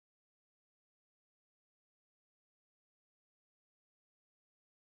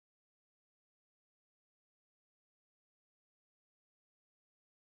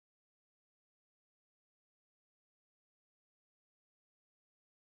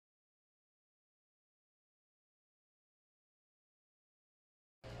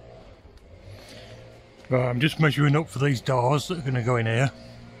Right, I'm just measuring up for these doors that are going to go in here.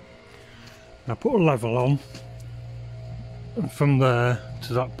 And I put a level on, and from there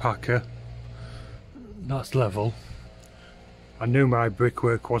to that packer, that's level. I knew my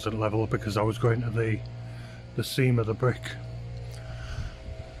brickwork wasn't level because I was going to the seam of the brick.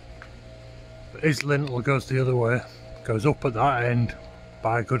 But his lintel goes the other way, goes up at that end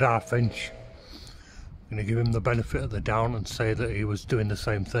by a good ½ inch. I'm going to give him the benefit of the doubt and say that he was doing the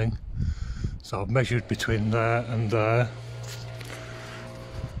same thing. So I've measured between there and there.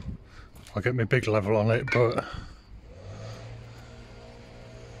 I'll get my big level on it, but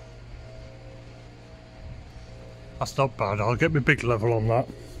that's not bad. I'll get my big level on that.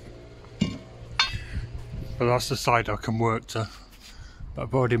 But that's the side I can work to. But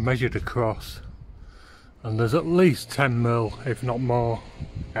I've already measured across, and there's at least 10mm, if not more,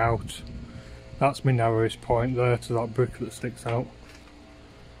 out. That's my narrowest point there to that brick that sticks out.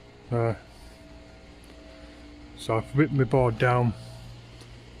 So I've ripped my board down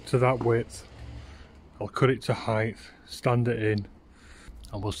to that width. I'll cut it to height, stand it in,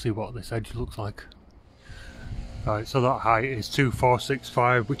 and we'll see what this edge looks like. Right, so that height is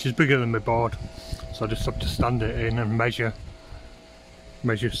 2465, which is bigger than my board. So I just have to stand it in and measure,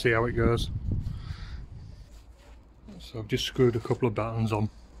 see how it goes. So I've just screwed a couple of buttons on,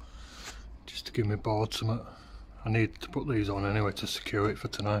 just to give my board some. I need to put these on anyway to secure it for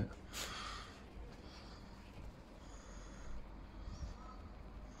tonight.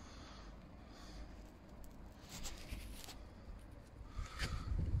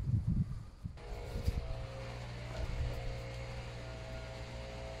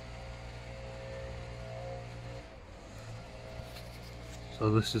 So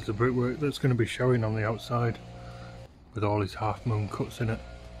this is the brickwork that's going to be showing on the outside, with all his half moon cuts in it.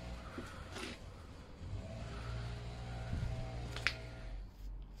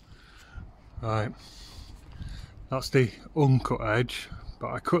 Right, that's the uncut edge,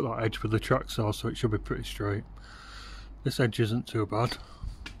 but I cut that edge with the track saw, so it should be pretty straight. This edge isn't too bad.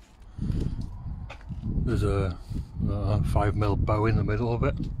 There's a 5mm bow in the middle of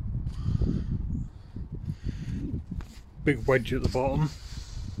it. Big wedge at the bottom,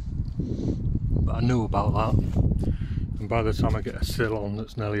 but I knew about that, and by the time I get a sill on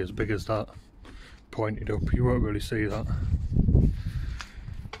that's nearly as big as that, pointed up, you won't really see that.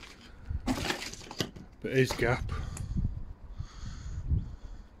 But his gap,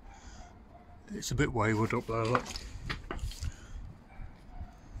 it's a bit wayward up there, look.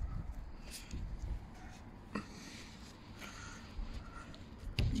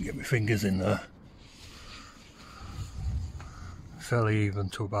 Get my fingers in there. Fairly even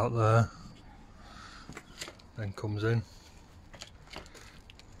to about there, then comes in.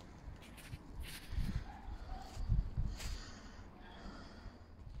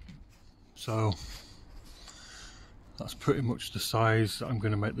 So that's pretty much the size that I'm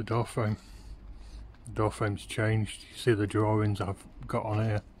going to make the door frame. The door frame's changed. You see the drawings I've got on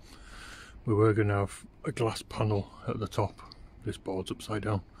here. We were going to have a glass panel at the top. This board's upside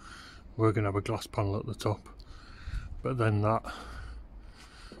down. We're going to have a glass panel at the top, but then that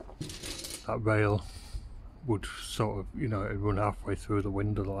rail would sort of, you know, it'd run halfway through the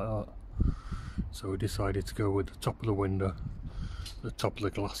window like that. So we decided to go with the top of the window, the top of the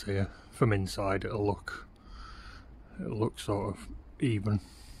glass here. From inside it'll look sort of even.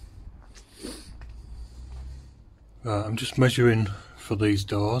 I'm just measuring for these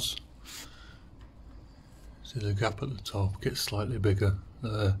doors. See the gap at the top gets slightly bigger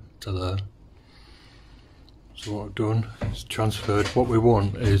there to there. So what I've done is transferred. What we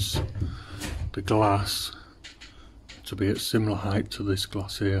want is the glass to be at similar height to this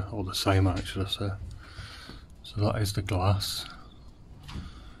glass here, or the same height should I say. So that is the glass.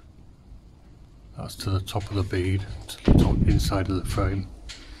 That's to the top of the bead, to the top inside of the frame.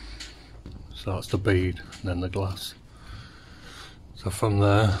 So that's the bead and then the glass. So from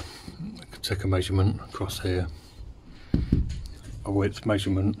there I can take a measurement across here, a width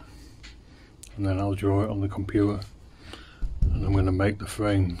measurement, and then I'll draw it on the computer, and I'm going to make the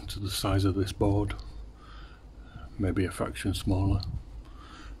frame to the size of this board, maybe a fraction smaller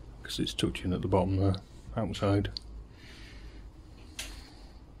because it's touching at the bottom there, outside.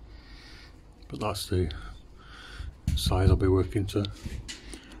 But that's the size I'll be working to.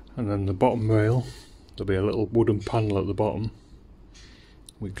 And then the bottom rail, there'll be a little wooden panel at the bottom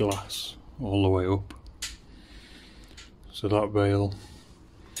with glass all the way up. So that rail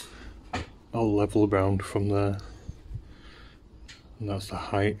I'll level around from there, and that's the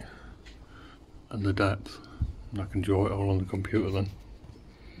height and the depth, and I can draw it all on the computer then.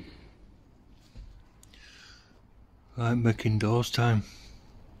 Right, making doors time.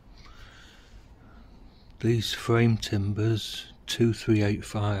 these frame timbers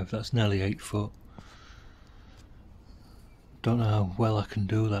 2385, that's nearly 8 foot. Don't know how well I can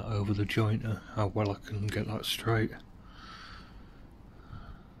do that over the jointer, how well I can get that straight.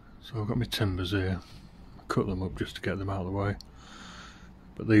 So I've got my timbers here, I cut them up just to get them out of the way.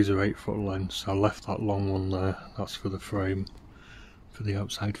 But these are 8 foot lengths. I left that long one there, that's for the frame, for the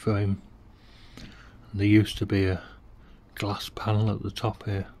outside frame. And there used to be a glass panel at the top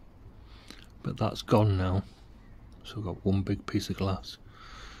here, but that's gone now. So I've got one big piece of glass,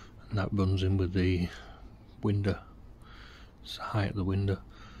 and that runs in with the window. It's the height of the window.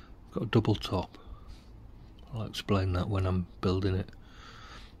 I've got a double top. I'll explain that when I'm building it.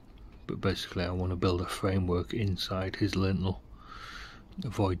 But basically I want to build a framework inside his lintel.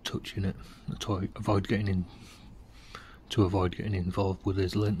 Avoid touching it, to avoid getting involved with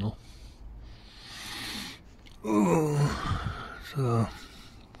his lintel. Oh, so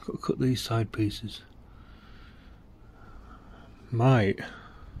I've got to cut these side pieces. Might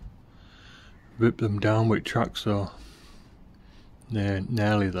rip them down with track saw. They're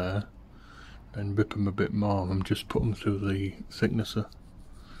nearly there, then rip them a bit more and just put them through the thicknesser.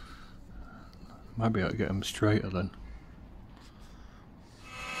 Might be able to get them straighter then.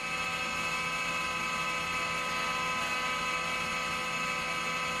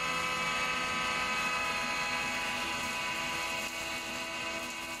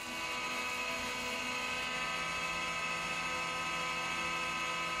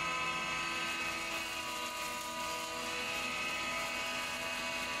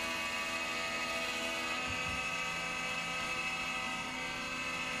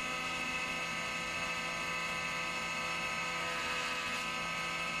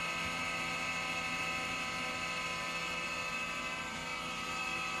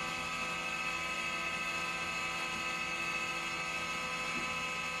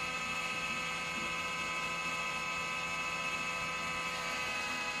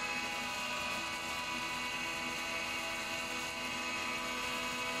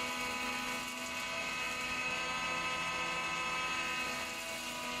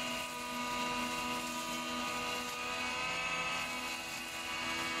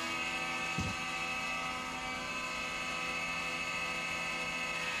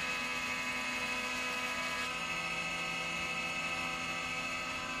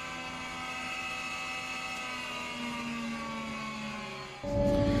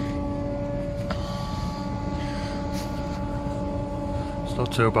 It's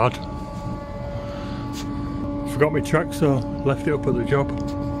not too bad. Forgot my track saw, left it up at the job.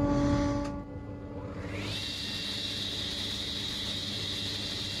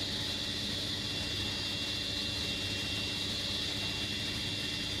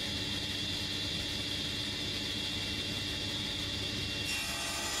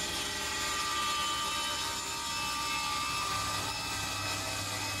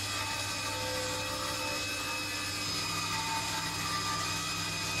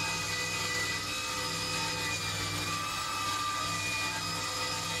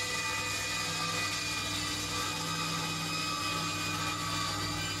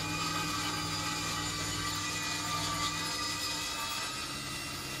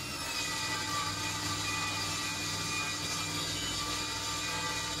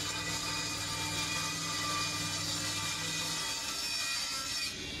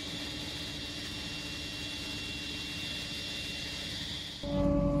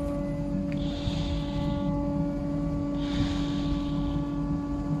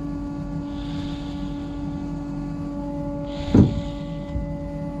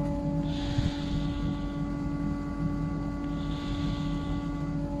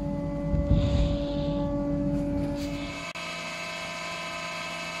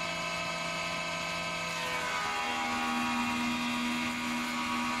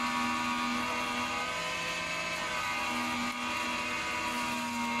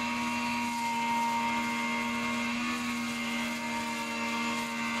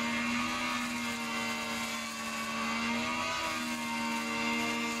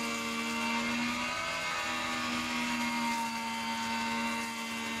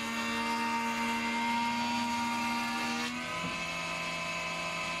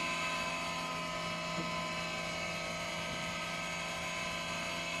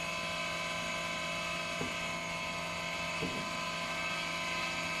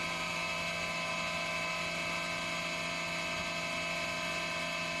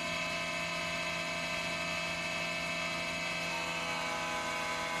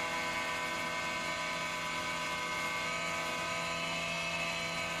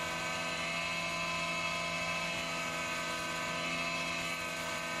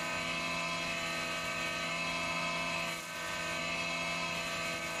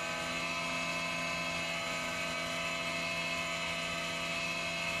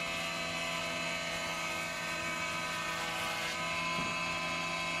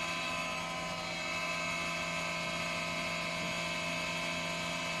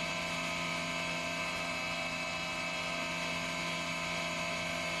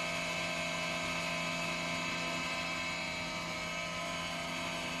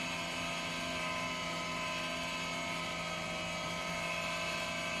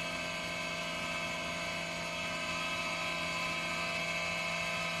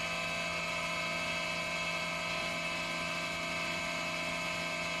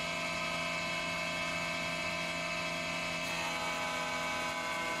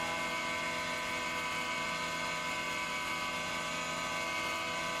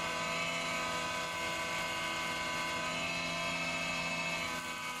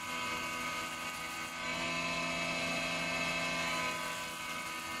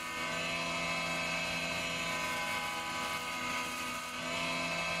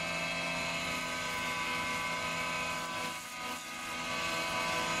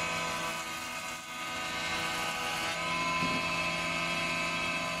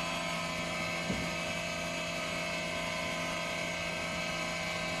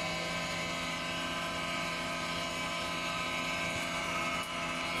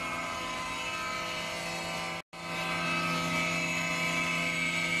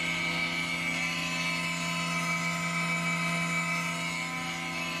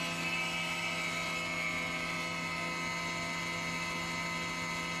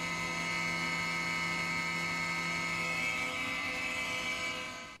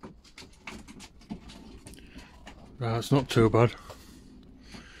 Right, it's not too bad.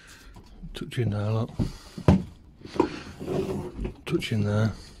 Touch in there, look. Touch in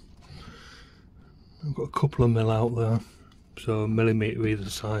there. I've got a couple of mil out there, so a millimetre either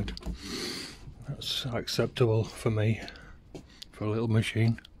side. That's acceptable for me, for a little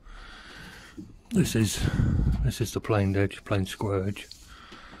machine. This is the planed edge, plain square edge.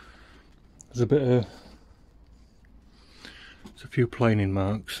 There's a few planing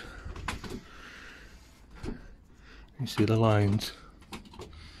marks. You see the lines.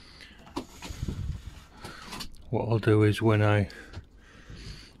 What I'll do is when I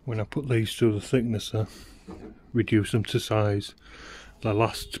put these through the thicknesser, reduce them to size. The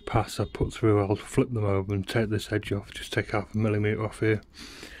last pass I put through, I'll flip them over and take this edge off. Just take half a millimetre off here.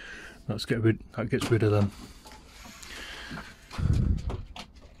 That gets rid of them.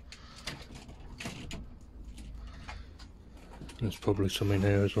 There's probably some in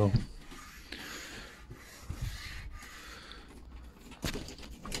here as well.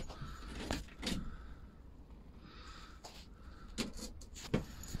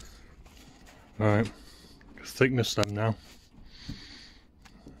 Alright, thickness them now.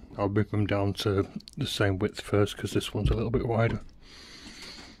 I'll bring them down to the same width first because this one's a little bit wider.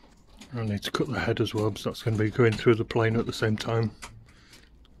 I need to cut the head as well, so that's going to be going through the plane at the same time.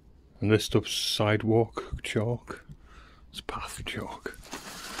 And this stuff's sidewalk chalk. It's path chalk.